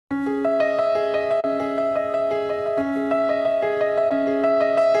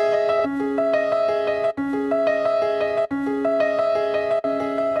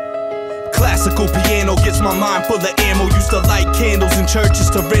my mind full of ammo. Used to light candles in churches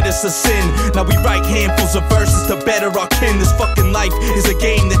to rid us of sin. Now we write handfuls of verses to better our kin. This fucking life is a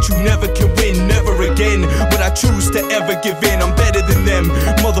game that you never can win. Never again would I choose to ever give in. I'm better than them,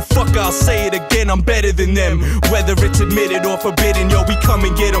 motherfucker, I'll say it again, I'm better than them. Whether it's admitted or forbidden, yo, we come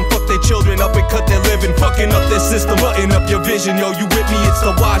and get them. Fuck their children up and cut their living. Fucking up their system, button up your vision. Yo, you with me? It's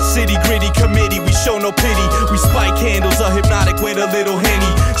the Watch City Gritty Committee. We show no pity. We spike candles, are hypnotic with a little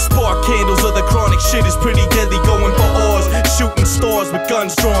Henny. Spark candles of the chronic shit is pretty deadly. Going for oars, shooting stars with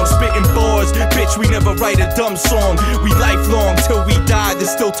guns drawn, spitting bars. Bitch, we never write a dumb song. We lifelong till we die, there's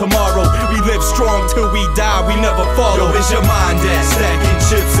still tomorrow. We live strong till we die, we never follow. Yo, is your mind at? Stacking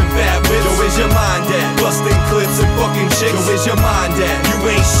chips and bad whips. Yo, is your mind at? Busting clips and fucking chicks. Yo, is your mind at? You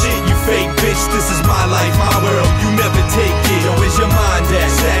ain't shit, you fake bitch. This is my life, my world, you never take it. Yo, is your mind at?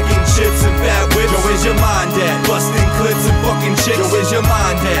 Stacking chips and bad whips. Yo, is your mind at? Busting clips and fucking chicks. Yo, is your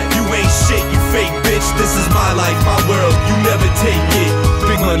mind at? You ain't shit, you fake bitch. This is my life, my world, you never take it.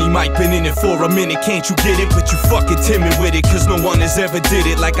 Big money might been in it for a minute, can't you get it? But you fucking timid with it, cause no one has ever did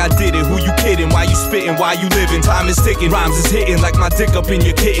it like I did it. Who you kidding? Why you spitting? Why you living? Time is ticking, rhymes is hitting like my dick up in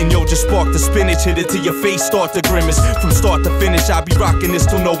your kitten. Yo, just spark the spinach, hit it till your face start to grimace. From start to finish, I'll be rocking this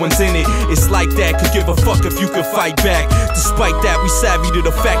till no one's in it. It's like that, could give a fuck if you could fight back. Despite that, we savvy to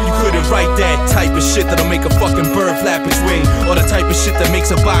the fact you couldn't write that type of shit that'll make a fucking bird flap its wing, or the type of shit that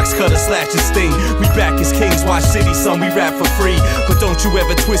makes a box cutter slash its sting. We back as kings, Watch City, son, we rap for free. But don't you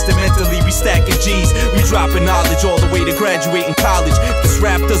ever twist it mentally, we stacking G's. We dropping knowledge all the way to graduating college. If this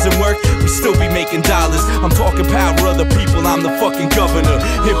rap doesn't work, we still be making dollars. I'm talking power, other people, I'm the fucking governor.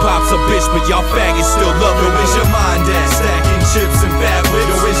 Hip-hop's a bitch, but y'all faggots still love it. Yo, is your mind at? Stacking chips and bad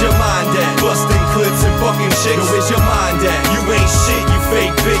whips. Yo, is your mind at? Busting clips and fucking chicks. Yo, is your mind at? You ain't shit, you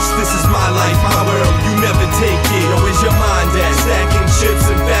fake bitch. This is my life, my world, you never take it. Yo, is your mind at? Stacking chips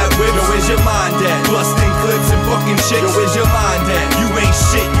and bad whips. Yo, is your mind at? Busting clips and fucking chicks. Yo, is your mind at? You ain't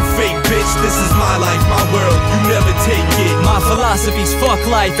shit, you fake bitch. This is my life, my world, you never take it. My philosophy's fuck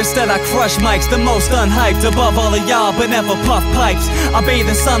life, instead I crush mics. The most unhyped above all of y'all, but never puff pipes. I bathe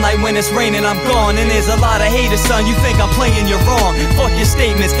in sunlight when it's raining, I'm gone. And there's a lot of haters, son, you think I'm playing, you're wrong. Fuck your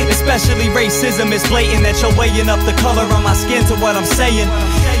statements, especially racism. It's blatant that you're weighing up the color on my skin to what I'm saying.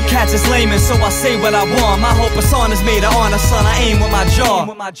 Cats is layman, so I say what I want. My whole persona's made of honor, son, I aim with my jaw.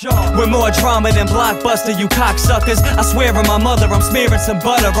 With more drama than Blockbuster, you cocksuckers. I swear on my mother, I'm smearing some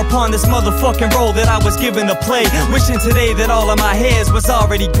butter upon this motherfucking role that I was given to play. Wishing today that all of my hairs was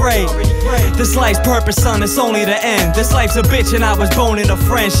already gray. This life's purpose, son, it's only the end. This life's a bitch and I was boning a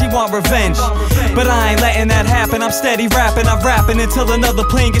friend. She want revenge, but I ain't letting that happen. I'm steady rapping, I'm rapping until another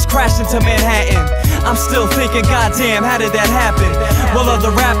plane gets crashed into Manhattan. I'm still thinking, goddamn, how did that happen? Well,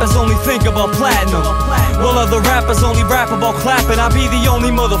 other rappers only think about platinum. Well, other rappers only rap about clapping. I be the only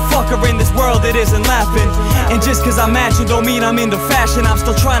motherfucker in this world that isn't laughing. And just cause I'm matching don't mean I'm into fashion. I'm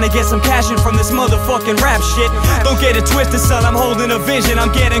still trying to get some cash in from this motherfucking rap shit. Don't get it twisted, son, I'm holding a vision.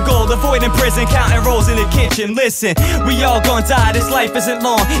 I'm getting gold, avoiding prison, counting rolls in the kitchen. Listen, we all gon' die, this life isn't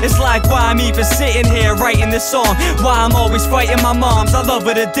long. It's like why I'm even sitting here writing this song. Why I'm always fighting my moms, I love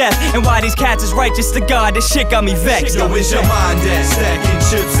her to death. And why these cats is righteous to God, this shit got me vexed. Yo, is your mind at? Stacking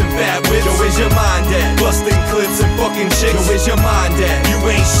chips and bad whips. Yo, is your mind at? Busting clips and fucking chicks. Yo, is your mind at? You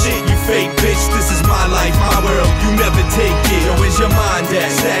ain't shit, you fake bitch. This is my life, my world, you never take it. Yo, is your mind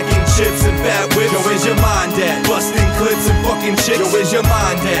at?